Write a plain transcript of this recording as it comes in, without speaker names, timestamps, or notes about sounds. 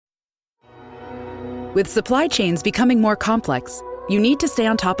With supply chains becoming more complex, you need to stay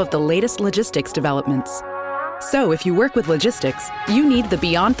on top of the latest logistics developments. So if you work with logistics, you need the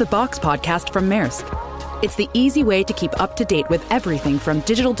Beyond the Box podcast from Maersk. It's the easy way to keep up to date with everything from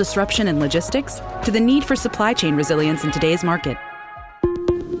digital disruption in logistics to the need for supply chain resilience in today's market.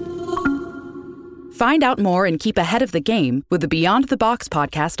 Find out more and keep ahead of the game with the Beyond the Box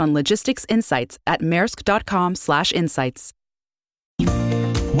podcast on logistics insights at maersk.com/insights.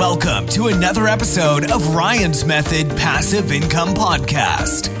 Welcome to another episode of Ryan's Method Passive Income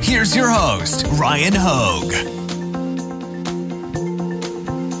Podcast. Here's your host, Ryan Hogue.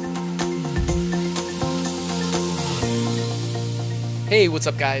 Hey, what's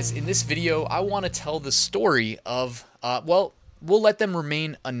up guys? In this video, I want to tell the story of, we'll let them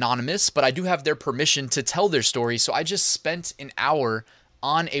remain anonymous, but I do have their permission to tell their story. So I just spent an hour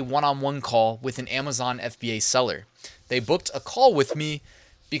on a one-on-one call with an Amazon FBA seller. They booked a call with me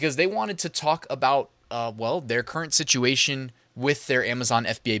because they wanted to talk about, their current situation with their Amazon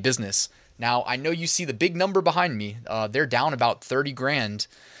FBA business. Now, I know you see the big number behind me. They're down about 30 grand.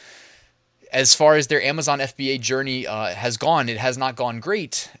 As far as their Amazon FBA journey has gone, it has not gone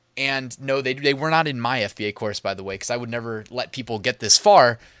great. And no, they were not in my FBA course, by the way, because I would never let people get this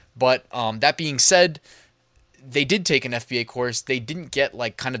far. But that being said, they did take an FBA course. They didn't get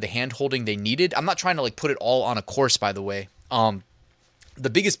like kind of the hand holding they needed. I'm not trying to like put it all on a course, by the way. The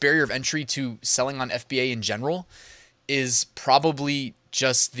biggest barrier of entry to selling on FBA in general is probably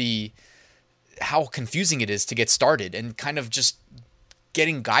just how confusing it is to get started and kind of just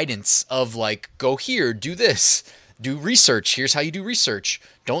getting guidance of like, go here, do this, do research. Here's how you do research.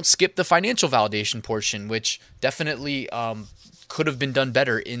 Don't skip the financial validation portion, which definitely could have been done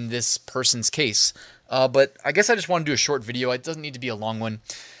better in this person's case. But I guess I just want to do a short video. It doesn't need to be a long one.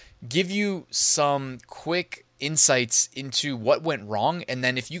 Give you some quick insights into what went wrong. And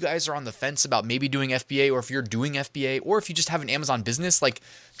then if you guys are on the fence about maybe doing FBA, or if you're doing FBA, or if you just have an Amazon business, like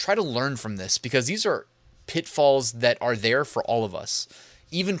try to learn from this, because these are pitfalls that are there for all of us.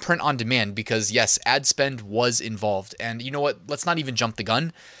 Even print on demand, because yes, ad spend was involved. And you know what? Let's not even jump the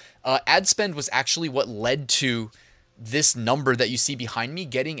gun. Ad spend was actually what led to this number that you see behind me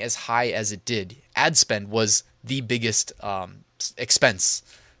getting as high as it did. Ad spend was the biggest expense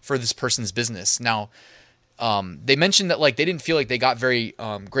for this person's business. Now, they mentioned that like they didn't feel like they got very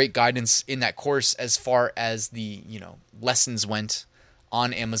great guidance in that course as far as the lessons went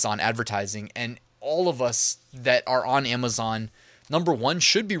on Amazon advertising. And all of us that are on Amazon, number one,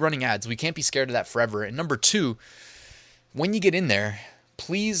 should be running ads. We can't be scared of that forever. And number two, when you get in there,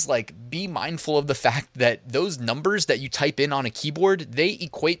 please like be mindful of the fact that those numbers that you type in on a keyboard, they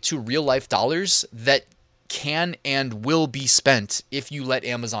equate to real life dollars that can and will be spent if you let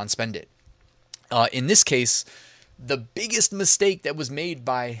Amazon spend it. In this case, the biggest mistake that was made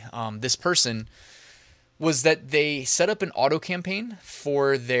by this person was that they set up an auto campaign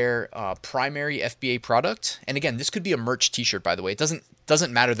for their primary FBA product. And again, this could be a merch t-shirt, by the way. It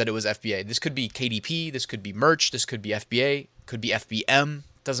doesn't matter that it was FBA. This could be KDP, this could be merch, this could be FBA, could be FBM,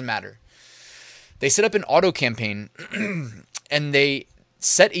 doesn't matter. They set up an auto campaign and they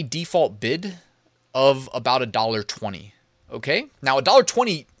set a default bid of about $1.20. Okay? Now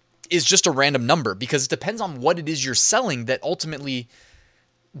 $1.20 is just a random number because it depends on what it is you're selling that ultimately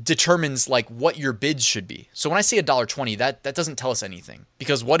determines like what your bids should be. So when I say $1.20, that doesn't tell us anything,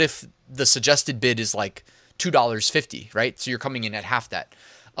 because what if the suggested bid is like $2.50, right? So you're coming in at half that.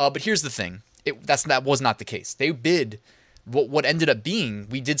 But here's the thing. That was not the case. They bid what ended up being,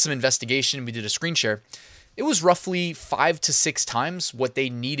 we did some investigation, we did a screen share. It was roughly 5 to 6 times what they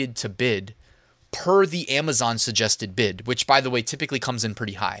needed to bid per the Amazon suggested bid, which by the way, typically comes in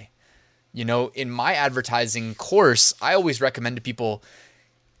pretty high. In my advertising course, I always recommend to people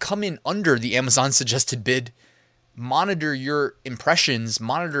come in under the Amazon suggested bid, monitor your impressions,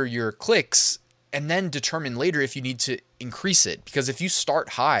 monitor your clicks, and then determine later if you need to increase it. Because if you start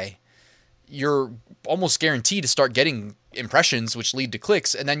high, you're almost guaranteed to start getting impressions, which lead to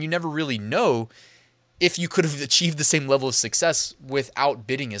clicks. And then you never really know if you could have achieved the same level of success without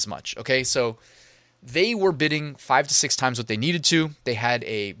bidding as much. Okay. So they were bidding 5 to 6 times what they needed to. They had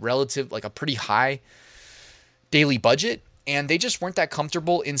a pretty high daily budget, and they just weren't that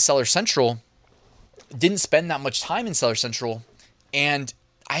comfortable in Seller Central, didn't spend that much time in Seller Central. And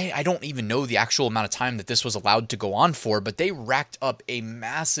I don't even know the actual amount of time that this was allowed to go on for, but they racked up a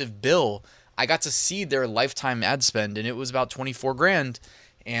massive bill. I got to see their lifetime ad spend, and it was about 24 grand.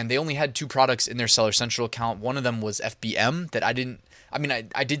 And they only had 2 products in their Seller Central account. One of them was FBM that I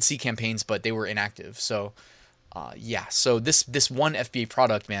did see campaigns, but they were inactive. So so this one FBA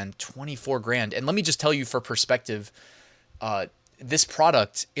product, man, 24 grand. And let me just tell you for perspective, this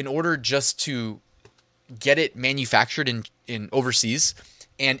product, in order just to get it manufactured in overseas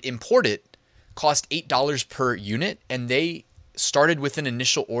and import it cost $8 per unit, and they started with an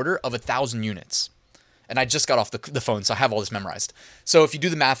initial order of 1,000 units. And I just got off the phone, so I have all this memorized. So if you do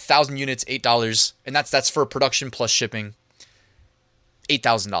the math, 1,000 units, $8, and that's for production plus shipping,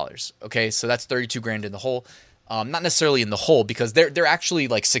 $8,000. Okay, so that's 32 grand in the hole. Not necessarily in the hole, because they're actually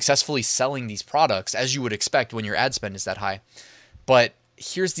like successfully selling these products, as you would expect when your ad spend is that high. But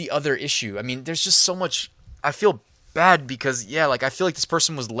here's the other issue. I mean, there's just so much. I feel bad because, yeah, like I feel like this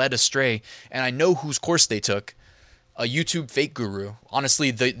person was led astray, and I know whose course they took. A YouTube fake guru. Honestly,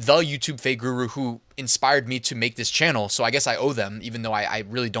 the YouTube fake guru who inspired me to make this channel. So I guess I owe them, even though I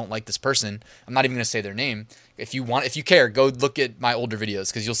really don't like this person. I'm not even going to say their name. If you care, go look at my older videos,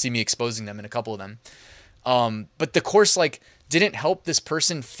 because you'll see me exposing them in a couple of them. But the course like didn't help this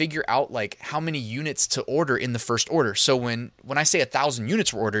person figure out like how many units to order in the first order. So when I say 1,000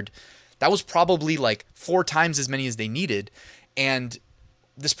 units were ordered, that was probably like 4 times as many as they needed. And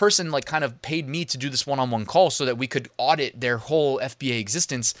this person like kind of paid me to do this one-on-one call so that we could audit their whole FBA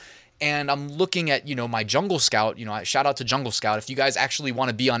existence. And I'm looking at, my Jungle Scout, shout out to Jungle Scout. If you guys actually want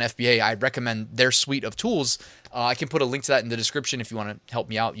to be on FBA, I recommend their suite of tools. I can put a link to that in the description if you want to help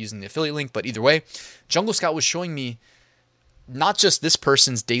me out using the affiliate link. But either way, Jungle Scout was showing me not just this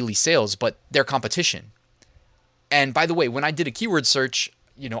person's daily sales, but their competition. And by the way, when I did a keyword search,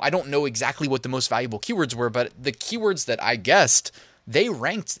 I don't know exactly what the most valuable keywords were, but the keywords that I guessed, they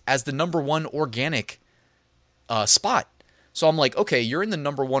ranked as the number 1 organic spot. So I'm like, okay, you're in the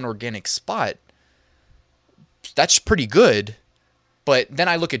number 1 organic spot. That's pretty good. But then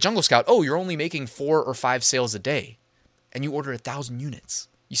I look at Jungle Scout. Oh, you're only making 4 or 5 sales a day, and you order 1,000 units.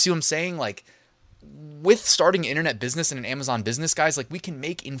 You see what I'm saying? Like, with starting an internet business and an Amazon business, guys, like we can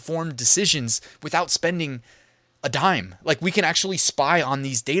make informed decisions without spending a dime. Like we can actually spy on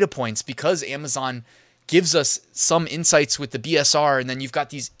these data points because Amazon gives us some insights with the BSR, and then you've got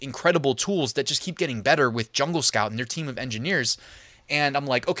these incredible tools that just keep getting better with Jungle Scout and their team of engineers. And I'm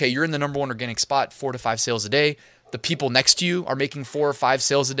like, okay, you're in the number 1 organic spot, 4 to 5 sales a day. The people next to you are making 4 or 5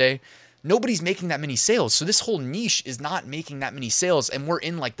 sales a day. Nobody's making that many sales. So this whole niche is not making that many sales, and we're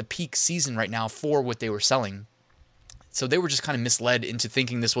in like the peak season right now for what they were selling. So they were just kind of misled into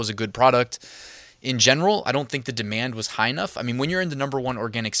thinking this was a good product. In general, I don't think the demand was high enough. I mean, when you're in the number 1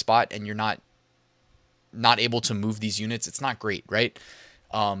 organic spot and you're not able to move these units, it's not great, right?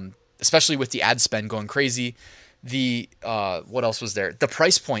 Especially with the ad spend going crazy. The what else was there? The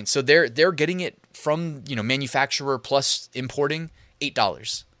price point. So they're getting it from manufacturer plus importing,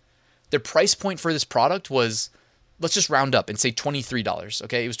 $8. Their price point for this product was, let's just round up and say $23.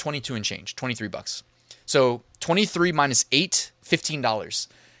 Okay, it was 22 and change, $23. So 23 minus 8, $15.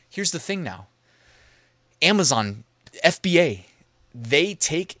 Here's the thing now. Amazon, FBA, they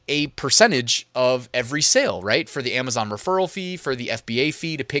take a percentage of every sale, right? For the Amazon referral fee, for the FBA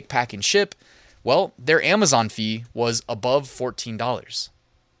fee to pick, pack, and ship. Well, their Amazon fee was above $14.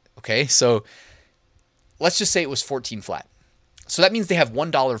 Okay, so let's just say it was 14 flat. So that means they have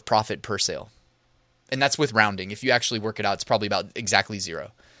 $1 of profit per sale. And that's with rounding. If you actually work it out, it's probably about exactly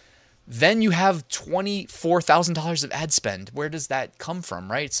 0. Then you have $24,000 of ad spend. Where does that come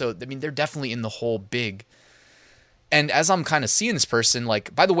from, right? So, I mean, they're definitely in the hole big. And as I'm kind of seeing this person,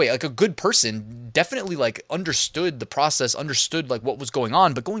 like, by the way, like a good person definitely like understood the process, understood like what was going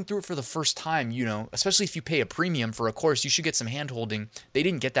on, but going through it for the first time, especially if you pay a premium for a course, you should get some hand holding. They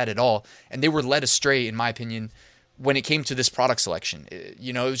didn't get that at all. And they were led astray, in my opinion, when it came to this product selection. It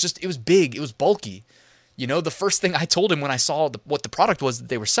was big. It was bulky. The first thing I told him when I saw what the product was that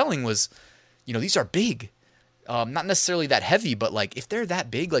they were selling was, these are big. Not necessarily that heavy, but like if they're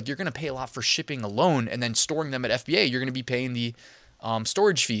that big, like you're going to pay a lot for shipping alone, and then storing them at FBA, you're going to be paying the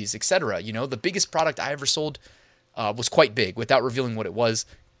storage fees, etc. The biggest product I ever sold was quite big, without revealing what it was.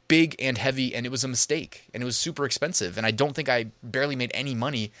 Big and heavy, and it was a mistake, and it was super expensive, and I don't think I barely made any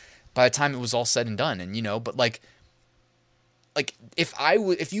money by the time it was all said and done. And but like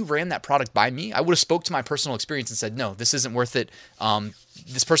if you ran that product by me, I would have spoke to my personal experience and said, no, this isn't worth it.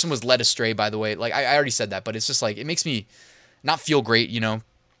 This person was led astray, by the way. Like I already said that, but it's just like, it makes me not feel great.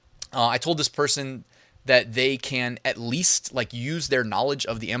 I told this person that they can at least like use their knowledge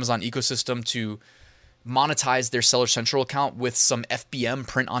of the Amazon ecosystem to monetize their Seller Central account with some FBM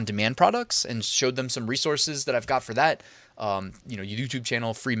print on demand products, and showed them some resources that I've got for that. YouTube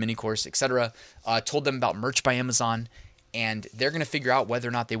channel, free mini course, etc. Told them about Merch by Amazon. And they're going to figure out whether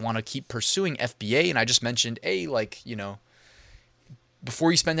or not they want to keep pursuing FBA. And I just mentioned,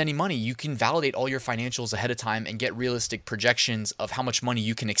 before you spend any money, you can validate all your financials ahead of time and get realistic projections of how much money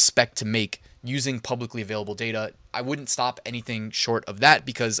you can expect to make using publicly available data. I wouldn't stop anything short of that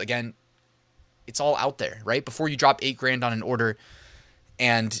because, again, it's all out there, right? Before you drop 8 grand on an order,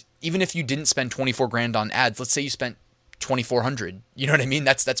 and even if you didn't spend 24 grand on ads, let's say you spent 2,400, you know what I mean?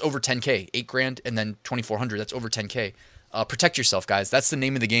 That's over 10K, 8 grand and then 2,400, that's over 10K. Protect yourself, guys. That's the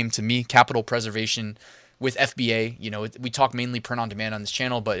name of the game to me, capital preservation with FBA. You know, we talk mainly print on demand on this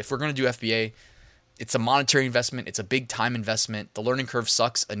channel, but if we're going to do FBA, it's a monetary investment. It's a big time investment. The learning curve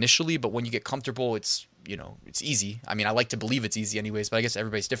sucks initially, but when you get comfortable, it's, you know, it's easy. I mean, I like to believe it's easy anyways, but I guess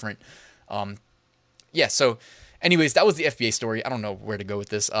everybody's different. Yeah, so anyways, that was the FBA story. I don't know where to go with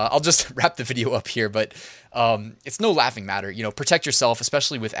this. I'll just wrap the video up here, but it's no laughing matter. You know, protect yourself,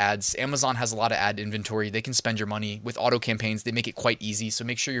 especially with ads. Amazon has a lot of ad inventory. They can spend your money. With auto campaigns, they make it quite easy. So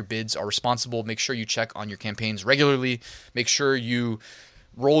make sure your bids are responsible. Make sure you check on your campaigns regularly. Make sure you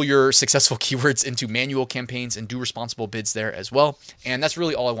roll your successful keywords into manual campaigns and do responsible bids there as well. And that's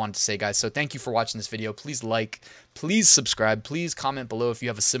really all I wanted to say, guys. So thank you for watching this video. Please like, please subscribe, please comment below if you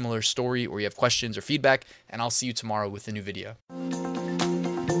have a similar story or you have questions or feedback, and I'll see you tomorrow with a new video.